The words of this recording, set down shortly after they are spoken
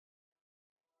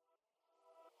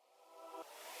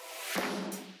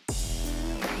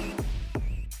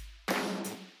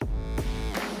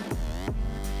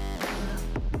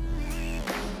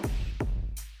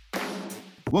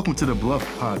Welcome to the BLUF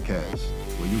podcast,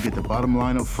 where you get the bottom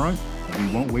line up front and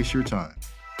we won't waste your time.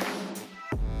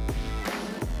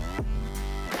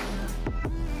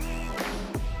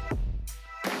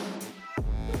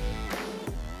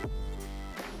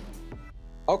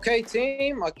 Okay,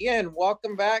 team, again,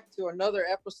 welcome back to another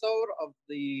episode of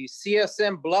the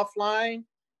CSM BLUF line.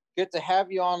 Good to have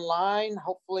you online.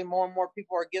 Hopefully more and more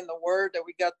people are getting the word that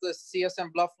we got the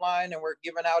CSM BLUF line and we're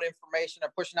giving out information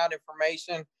and pushing out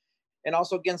information and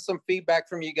also getting some feedback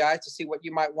from you guys to see what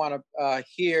you might want to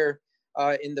hear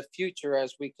in the future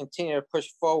as we continue to push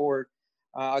forward.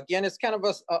 Again, it's kind of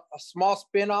a small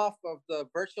spin-off of the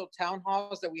virtual town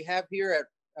halls that we have here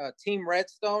at Team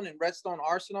Redstone and Redstone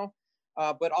Arsenal.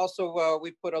 But also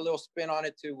we put a little spin on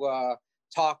it to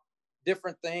talk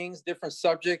different things, different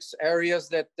subjects, areas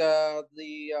that the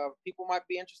people might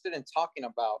be interested in talking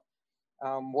about.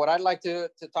 What I'd like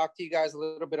to talk to you guys a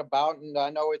little bit about, and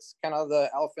I know it's kind of the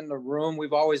elephant in the room,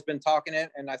 we've always been talking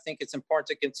it, and I think it's important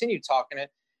to continue talking it,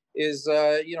 is,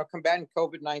 combating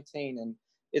COVID-19. And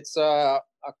it's a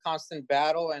constant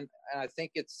battle, and I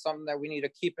think it's something that we need to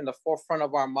keep in the forefront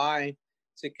of our mind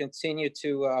to continue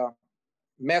to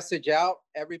message out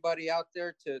everybody out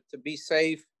there to be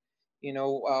safe,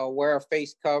 wear a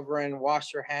face covering,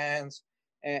 wash your hands,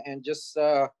 and just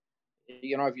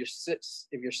if you're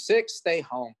sick, stay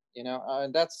home,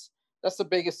 and that's the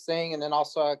biggest thing. And then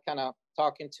also kind of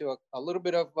talking to a little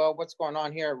bit of what's going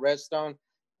on here at Redstone,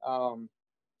 and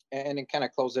then kind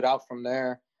of close it out from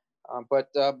there. But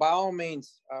by all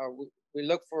means, we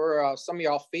look for some of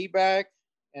y'all feedback,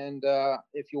 and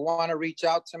if you want to reach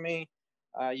out to me,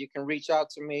 you can reach out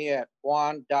to me at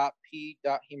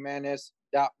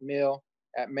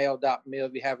juan.p.jimenez.mil@mail.mil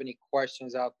if you have any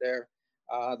questions out there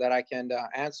that I can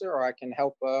answer, or I can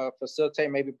help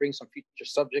facilitate, maybe bring some future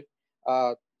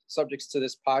subjects to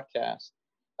this podcast.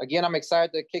 Again, I'm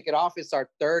excited to kick it off. It's our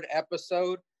third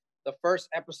episode. The first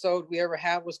episode we ever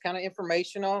had was kind of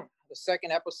informational. The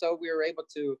second episode, we were able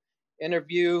to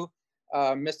interview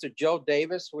Mr. Joe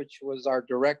Davis, which was our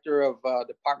director of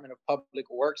Department of Public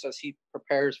Works as he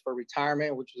prepares for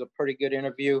retirement, which was a pretty good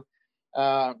interview.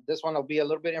 This one will be a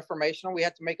little bit informational. We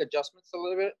had to make adjustments a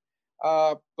little bit,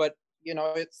 but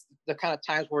it's the kind of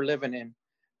times we're living in.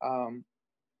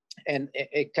 And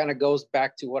it kind of goes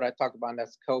back to what I talked about, and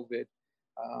that's COVID.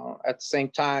 At the same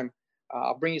time,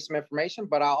 I'll bring you some information,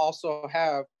 but I'll also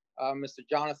have Mr.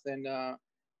 Jonathan,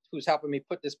 who's helping me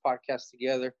put this podcast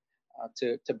together,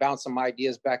 to bounce some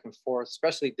ideas back and forth,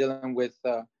 especially dealing with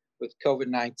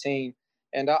COVID-19.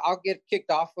 And I'll get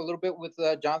kicked off a little bit with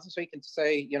Jonathan, so he can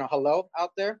say, hello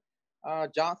out there.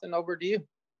 Jonathan, over to you.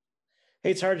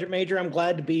 Hey, Sergeant Major, I'm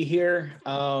glad to be here.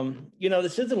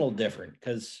 This is a little different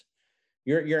because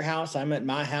you're at your house, I'm at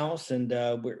my house, and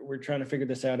we're trying to figure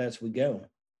this out as we go.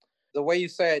 The way you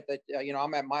say it, that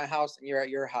I'm at my house and you're at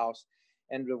your house,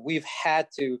 and we've had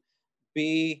to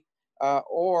be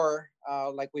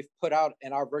like we've put out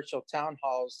in our virtual town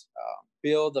halls,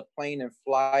 build a plane in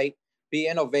flight, be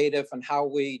innovative in how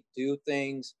we do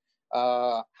things,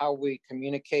 how we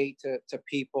communicate to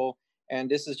people. And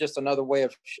this is just another way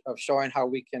of showing how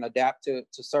we can adapt to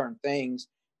certain things.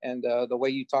 And the way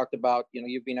you talked about,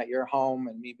 you being at your home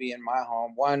and me being in my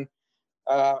home. One,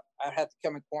 I had to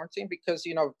come in quarantine because,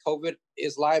 COVID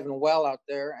is live and well out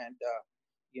there. And,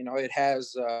 it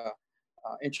has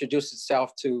introduced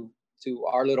itself to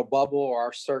our little bubble or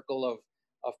our circle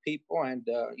of people. And,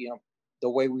 the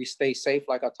way we stay safe,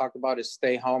 like I talked about, is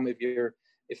stay home if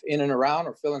in and around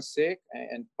or feeling sick,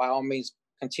 and by all means,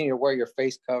 continue to wear your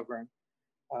face covering.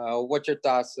 What's your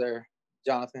thoughts there,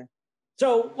 Jonathan?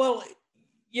 So, well,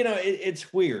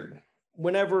 it's weird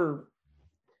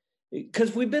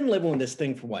because we've been living with this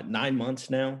thing for 9 months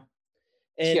now.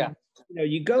 And, yeah.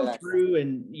 You go through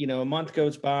and, a month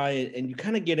goes by and you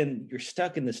kind of you're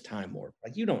stuck in this time warp.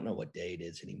 Like, you don't know what day it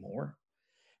is anymore.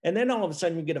 And then all of a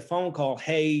sudden you get a phone call,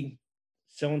 hey,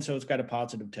 so-and-so's got a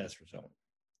positive test result.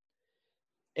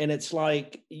 And it's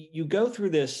like, you go through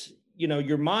this,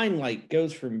 your mind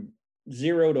goes from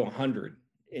 0 to 100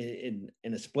 in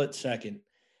a split second.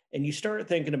 And you start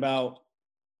thinking about,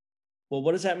 well,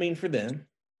 what does that mean for them?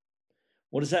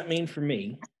 What does that mean for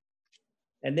me?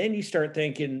 And then you start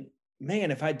thinking,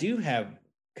 man, if I do have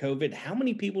COVID, how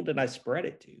many people did I spread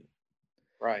it to?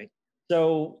 Right.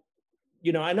 So,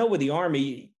 I know with the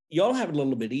Army, y'all have it a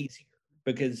little bit easier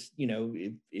because,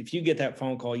 if you get that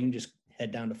phone call, you can just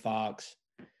head down to Fox.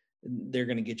 They're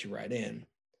going to get you right in.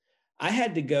 I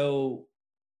had to go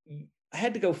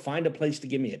find a place to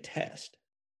give me a test.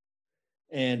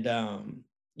 And,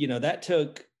 that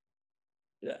took,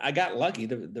 I got lucky.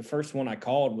 The first one I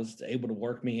called was able to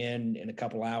work me in a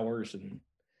couple hours. And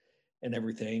and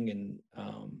everything. And,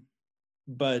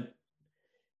 but,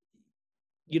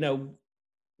 you know,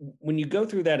 when you go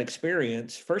through that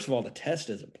experience, first of all, the test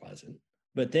isn't pleasant,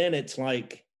 but then it's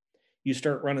like you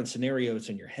start running scenarios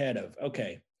in your head of,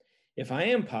 okay, if I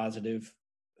am positive,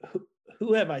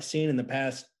 who have I seen in the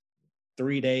past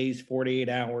 3 days, 48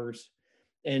 hours?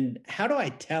 And how do I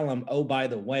tell them, oh, by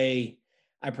the way,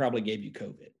 I probably gave you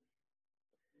COVID?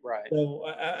 Right. So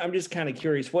I'm just kind of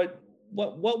curious, what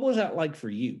was that like for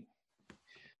you?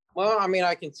 Well, I mean,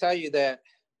 I can tell you that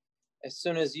as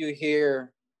soon as you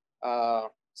hear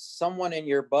someone in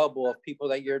your bubble of people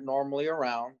that you're normally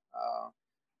around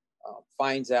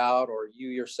finds out, or you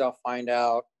yourself find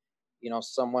out, you know,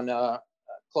 someone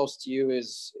close to you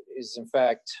is in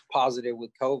fact positive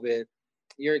with COVID,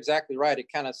 you're exactly right.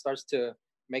 It kind of starts to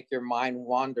make your mind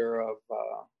wander of,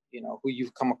 you know, who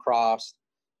you've come across,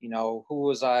 you know, who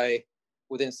was I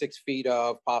within 6 feet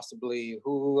of possibly,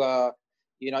 who,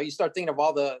 you know, you start thinking of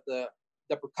all the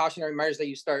precautionary measures that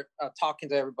you start talking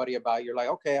to everybody about. You're like,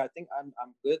 okay, I think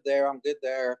I'm good there. I'm good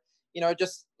there. You know,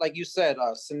 just like you said,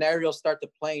 scenarios start to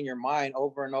play in your mind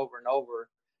over and over and over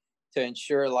to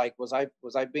ensure, like, was I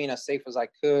being as safe as I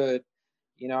could?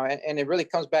 You know, and it really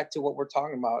comes back to what we're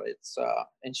talking about. It's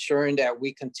ensuring that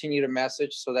we continue to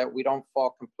message so that we don't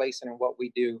fall complacent in what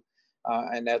we do.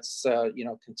 And that's, you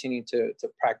know, continuing to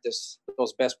practice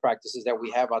those best practices that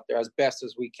we have out there as best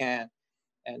as we can,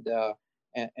 and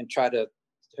try to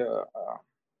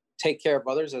take care of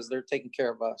others as they're taking care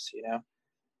of us, you know.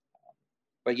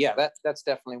 But yeah, that's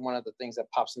definitely one of the things that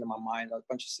pops into my mind, a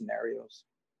bunch of scenarios.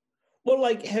 Well,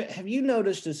 like, have you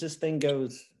noticed as this thing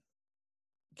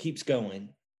keeps going,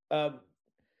 do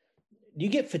you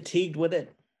get fatigued with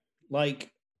it?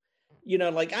 Like, you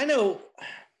know, like I know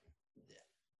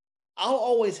I'll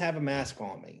always have a mask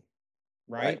on me,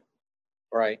 right?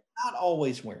 Right. Not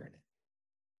always wearing it.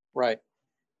 Right.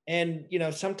 And, you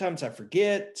know, sometimes I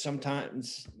forget,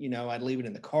 sometimes, you know, I leave it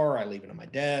in the car, I leave it on my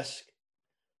desk.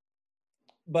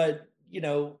 But, you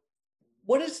know,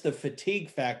 what is the fatigue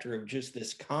factor of just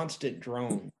this constant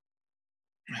drone?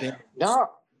 No,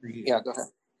 yeah, go ahead.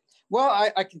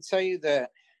 Well, I can tell you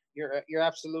that you're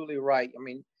absolutely right. I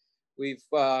mean, we've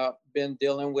been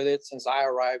dealing with it since I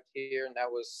arrived here, and that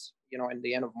was, you know, in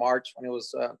the end of March when it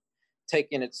was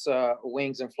taking its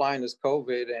wings and flying as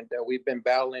COVID, and we've been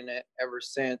battling it ever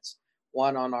since.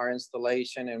 One on our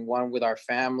installation, and one with our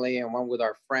family, and one with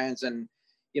our friends, and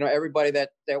you know, everybody that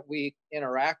we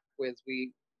interact with,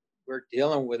 we're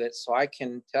dealing with it. So I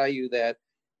can tell you that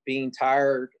being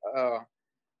tired,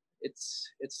 it's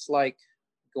like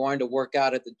going to work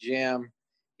out at the gym,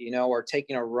 you know, or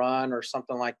taking a run or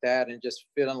something like that, and just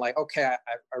feeling like, okay,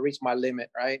 I reached my limit,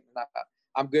 right? And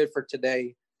I'm good for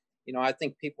today. You know, I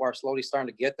think people are slowly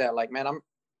starting to get that, like, man,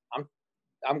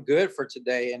 I'm good for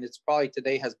today, and it's probably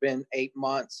today has been 8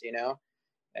 months, you know,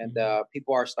 and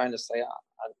people are starting to say,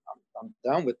 I'm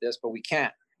done with this, but we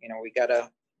can't. You know, we got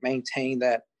to maintain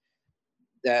that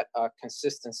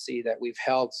consistency that we've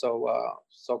held so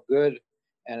good,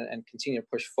 and continue to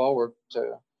push forward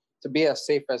to be as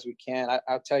safe as we can.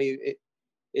 I'll tell you,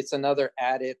 it's another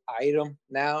added item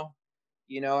now,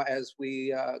 you know, as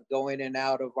we go in and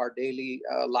out of our daily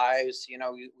lives. You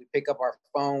know, we pick up our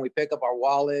phone, we pick up our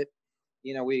wallet,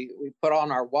 you know, we put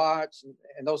on our watch,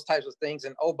 and those types of things.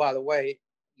 And oh, by the way,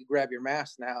 you grab your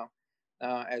mask now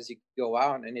as you go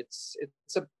out, and it's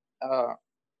a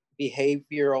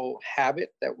behavioral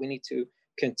habit that we need to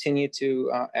continue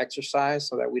to exercise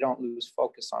so that we don't lose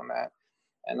focus on that.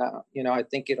 And you know, I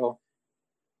think it'll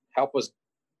help us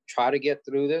try to get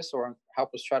through this, or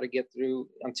help us try to get through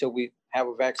until we have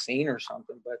a vaccine or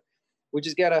something. But we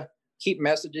just gotta keep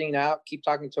messaging out, keep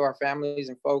talking to our families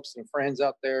and folks and friends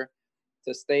out there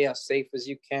to stay as safe as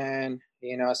you can,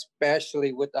 you know,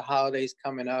 especially with the holidays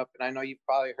coming up. And I know you've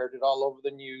probably heard it all over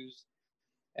the news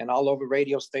and all over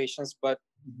radio stations, but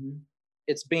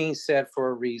it's being said for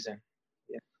a reason.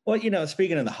 Yeah. Well, you know,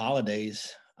 speaking of the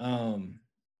holidays, my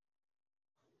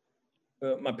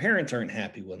parents aren't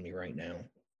happy with me right now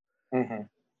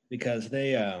because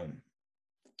they're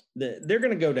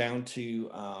going to go down to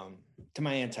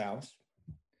my aunt's house.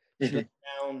 She lives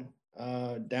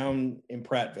down in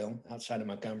Prattville, outside of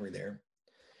Montgomery there,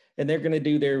 and they're going to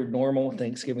do their normal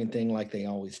Thanksgiving thing like they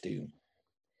always do.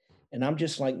 And I'm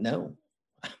just like, no,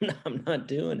 I'm not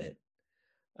doing it.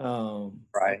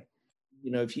 Right.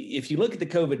 You know, if you look at the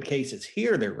COVID cases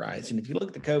here, they're rising. If you look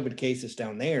at the COVID cases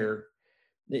down there,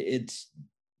 it's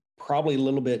probably a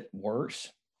little bit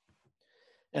worse.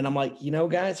 And I'm like, you know,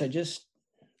 guys, I just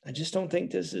don't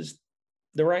think this is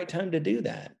the right time to do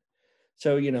that.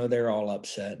 So, you know, they're all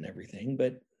upset and everything.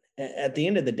 But at the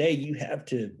end of the day, you have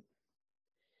to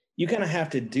you kind of have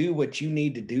to do what you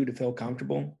need to do to feel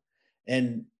comfortable.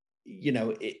 And, you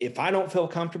know, if I don't feel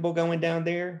comfortable going down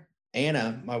there,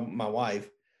 Anna, my wife,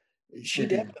 she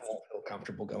definitely won't feel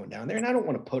comfortable going down there. And I don't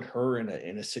want to put her in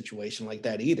a situation like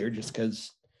that either, just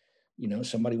because, you know,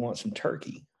 somebody wants some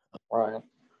turkey. Right.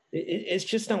 It's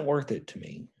just not worth it to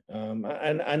me.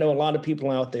 I know a lot of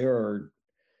people out there are,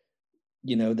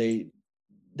 you know, they're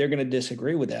going to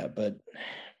disagree with that, but,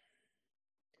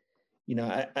 you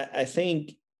know, I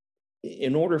think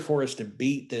in order for us to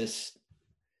beat this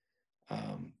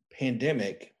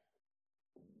pandemic,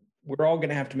 we're all going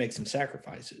to have to make some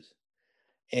sacrifices.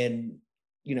 And,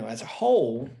 you know, as a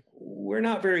whole, we're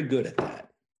not very good at that.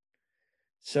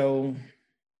 So,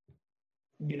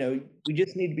 you know, we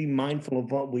just need to be mindful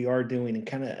of what we are doing and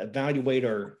kind of evaluate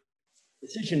our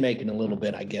decision making a little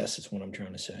bit, I guess is what I'm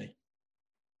trying to say.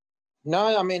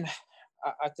 No, I mean,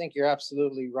 I think you're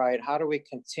absolutely right. How do we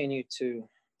continue to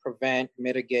prevent,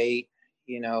 mitigate,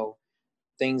 you know,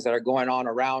 things that are going on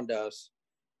around us?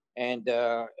 And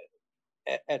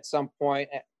at some point,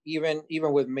 even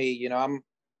with me, you know,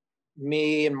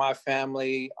 me and my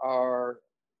family are,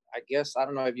 I guess, I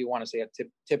don't know if you want to say a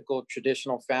typical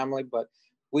traditional family, but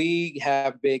we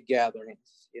have big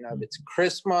gatherings. You know, if it's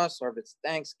Christmas or if it's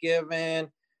Thanksgiving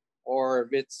or if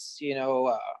it's, you know,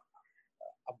 a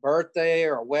birthday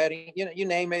or a wedding, you know, you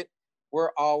name it,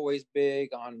 we're always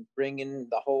big on bringing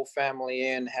the whole family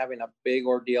in, having a big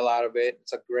ordeal out of it.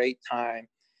 It's a great time.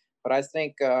 But I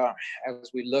think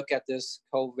as we look at this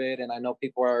COVID, and I know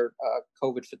people are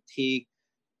COVID fatigued,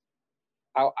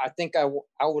 I think I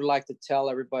would like to tell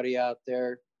everybody out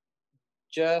there,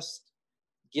 just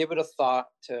give it a thought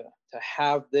to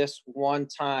have this one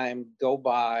time go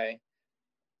by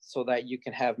so that you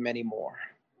can have many more.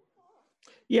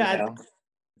 Yeah, you know?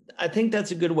 I think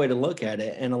that's a good way to look at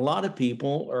it. And a lot of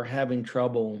people are having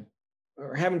trouble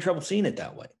seeing it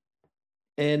that way.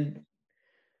 And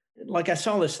like I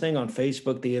saw this thing on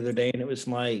Facebook the other day, and it was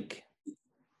like,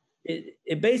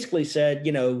 it basically said,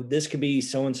 you know, this could be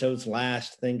so-and-so's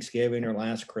last Thanksgiving or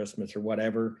last Christmas or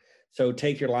whatever. So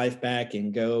take your life back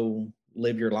and go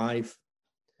live your life.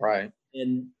 Right.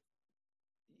 And,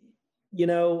 you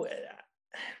know,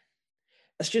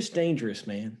 that's just dangerous,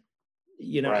 man.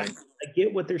 You know, right. I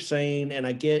get what they're saying, and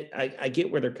I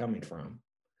get where they're coming from.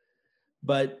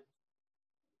 But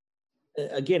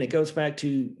again, it goes back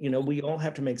to, you know, we all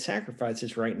have to make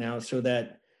sacrifices right now so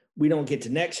that we don't get to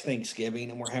next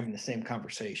Thanksgiving and we're having the same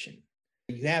conversation.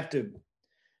 You have to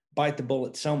bite the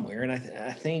bullet somewhere. And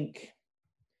I think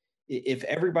if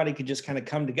everybody could just kind of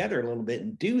come together a little bit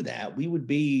and do that, we would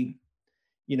be,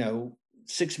 you know,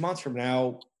 6 months from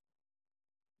now,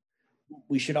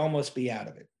 we should almost be out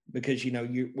of it, because, you know,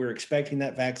 we're expecting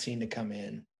that vaccine to come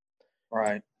in.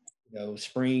 Right. You know,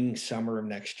 spring, summer of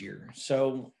next year.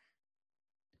 So,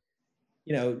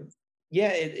 you know,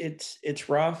 yeah, it's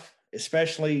rough,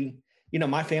 especially, you know,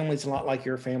 my family's a lot like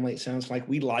your family. It sounds like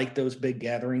we like those big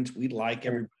gatherings. We like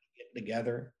everybody getting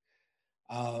together.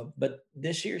 But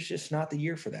this year's just not the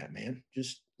year for that, man.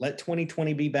 Just let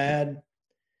 2020 be bad.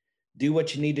 Do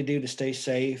what you need to do to stay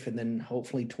safe, and then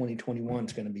hopefully 2021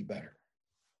 is going to be better.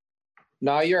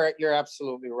 No, you're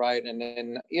absolutely right. And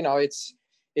then, you know, it's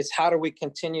how do we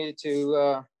continue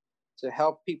to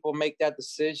help people make that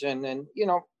decision? And, you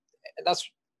know,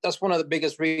 that's one of the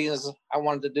biggest reasons I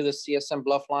wanted to do the CSM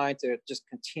BLUF line, to just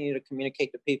continue to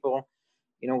communicate to people.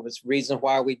 You know, it's reason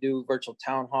why we do virtual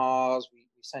town halls. We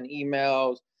send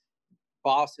emails.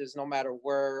 Bosses, no matter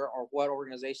where or what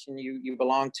organization you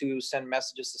belong to, send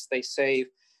messages to stay safe.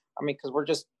 I mean, because we're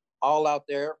just all out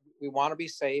there. We want to be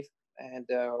safe, and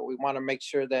we want to make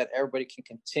sure that everybody can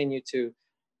continue to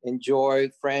enjoy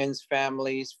friends,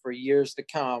 families for years to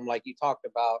come, like you talked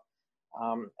about,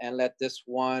 and let this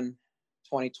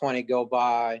 2020 go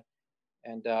by,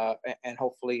 and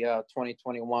hopefully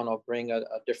 2021 will bring a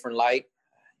different light,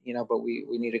 you know. But we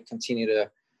need to continue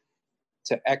to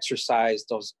exercise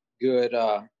those good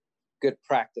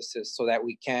practices so that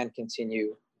we can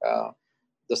continue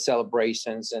the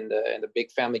celebrations and the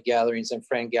big family gatherings and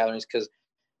friend gatherings. Because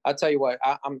I'll tell you what,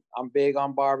 I'm big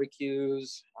on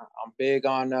barbecues. I'm big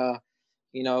on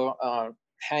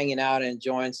hanging out and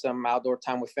enjoying some outdoor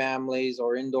time with families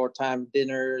or indoor time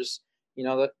dinners. You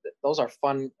know, those are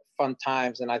fun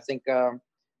times. And I think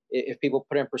if people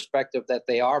put in perspective that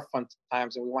they are fun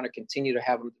times, and we want to continue to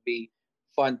have them to be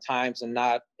fun times and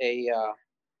not a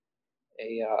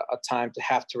time to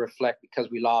have to reflect because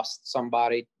we lost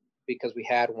somebody, because we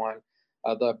had one,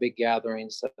 the big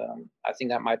gatherings. I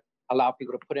think that might allow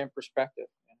people to put in perspective.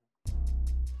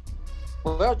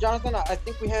 Well, Jonathan, I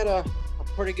think we had a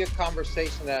pretty good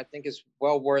conversation that I think is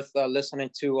well worth listening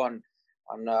to on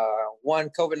one,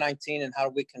 COVID-19 and how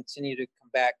do we continue to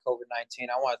combat COVID-19.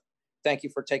 I want to thank you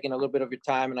for taking a little bit of your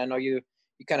time, and I know you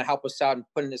kind of help us out in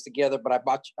putting this together, but I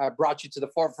brought you to the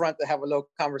forefront to have a little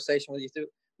conversation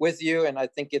with you, and I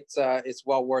think it's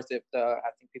well worth it.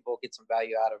 I think people will get some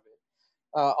value out of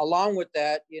it. Along with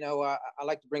that, I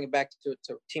like to bring it back to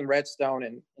Team Redstone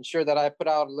and ensure that I put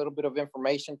out a little bit of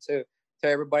information to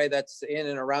everybody that's in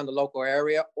and around the local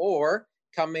area or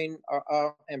coming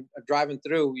and driving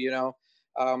through.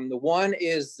 The one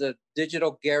is the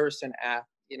Digital Garrison app.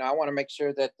 I want to make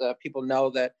sure that people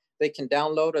know that they can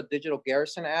download a Digital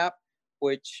Garrison app,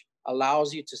 which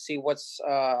allows you to see what's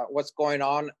going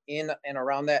on in and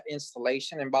around that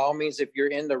installation. And by all means, if you're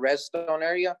in the Redstone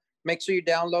area, make sure you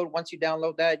download. Once you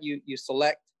download that, you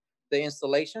select the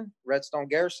installation, Redstone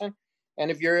Garrison. And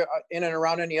if you're in and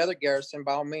around any other garrison,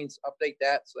 by all means, update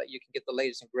that so that you can get the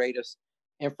latest and greatest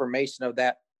information of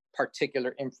that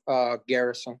particular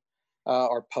garrison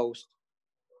or post.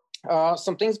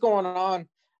 Some things going on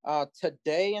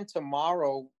today and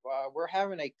tomorrow. We're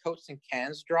having a Coats and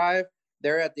Cans drive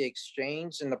there at the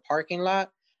Exchange in the parking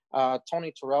lot.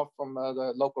 Tony Terrell from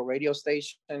the local radio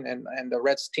station and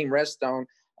the Team Redstone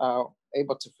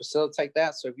able to facilitate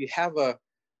that. So if you have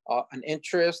an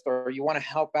interest or you want to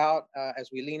help out as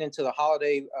we lean into the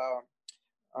holiday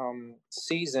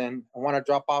season, I want to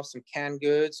drop off some canned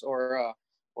goods or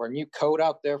a new coat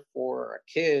out there for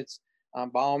kids.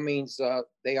 By all means,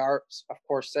 they are, of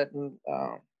course, setting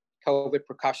COVID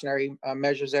precautionary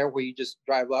measures there where you just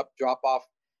drive up, drop off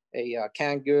a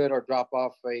canned good or drop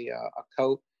off a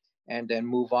coat and then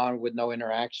move on with no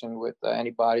interaction with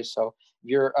anybody. So if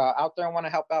you're out there and want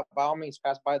to help out, by all means,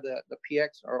 pass by the PX,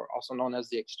 or also known as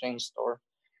the Exchange store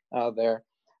there.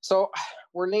 So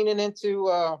we're leaning into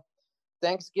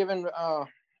Thanksgiving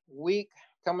week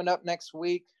coming up next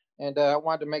week. And I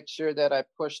wanted to make sure that I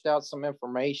pushed out some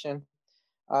information.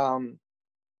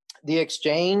 The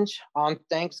Exchange on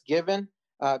Thanksgiving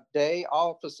Day,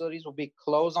 all facilities will be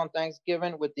closed on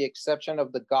Thanksgiving with the exception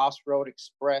of the Goss Road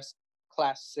Express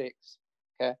Class 6.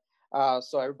 Okay,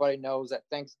 so everybody knows that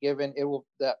Thanksgiving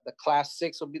the Class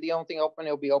 6 will be the only thing open.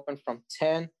 It'll be open from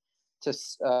 10 to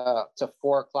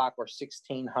 4 o'clock or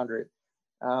 1600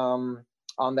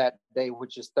 on that day,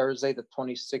 which is Thursday, the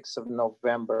 26th of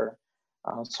November.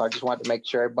 So I just wanted to make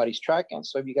sure everybody's tracking.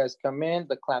 So if you guys come in,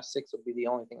 the Class 6 will be the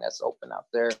only thing that's open out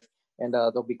there. And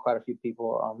there'll be quite a few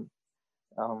people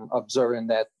observing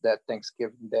that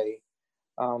Thanksgiving Day.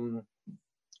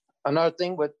 Another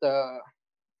thing with the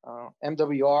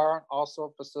MWR,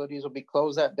 also facilities will be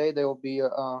closed that day. They will be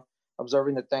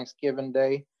observing the Thanksgiving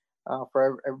Day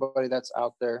for everybody that's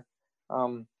out there.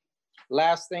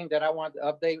 Last thing that I want to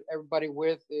update everybody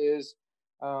with is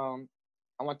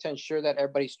I want to ensure that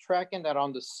everybody's tracking that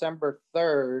on December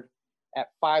 3rd at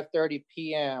 5:30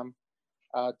 p.m.,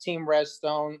 Team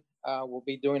Redstone will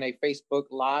be doing a Facebook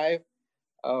Live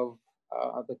of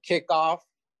the kickoff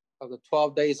of the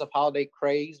 12 Days of Holiday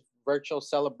Craze virtual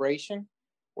celebration,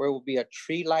 where it will be a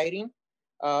tree lighting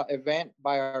event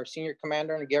by our senior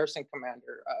commander and garrison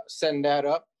commander, setting that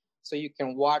up so you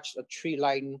can watch a tree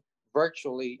lighting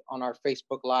virtually on our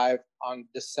Facebook Live on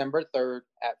December 3rd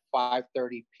at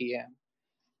 5:30 p.m.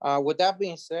 With that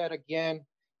being said, again,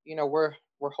 we're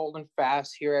holding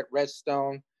fast here at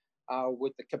Redstone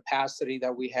with the capacity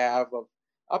that we have of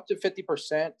up to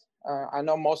 50%. I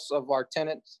know most of our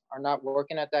tenants are not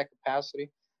working at that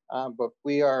capacity, but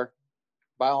we are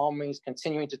by all means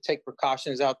continuing to take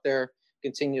precautions out there,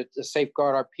 continue to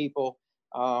safeguard our people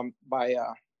by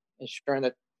ensuring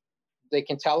that they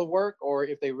can telework, or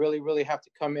if they really, really have to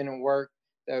come in and work,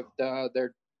 that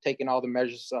they're taking all the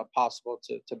measures possible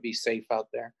to be safe out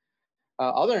there.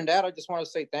 Other than that, I just want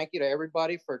to say thank you to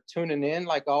everybody for tuning in,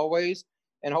 like always.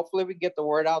 And hopefully we get the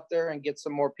word out there and get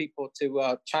some more people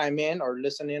to chime in or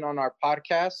listen in on our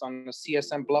podcast on the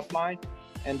CSM BLUF line.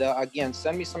 And again,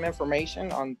 send me some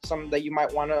information on something that you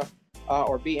might want to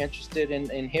or be interested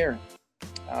in hearing.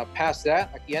 Past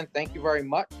that, again, thank you very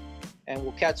much. And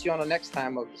we'll catch you on the next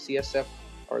time of the CSF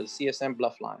or the CSM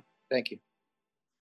BLUF line. Thank you.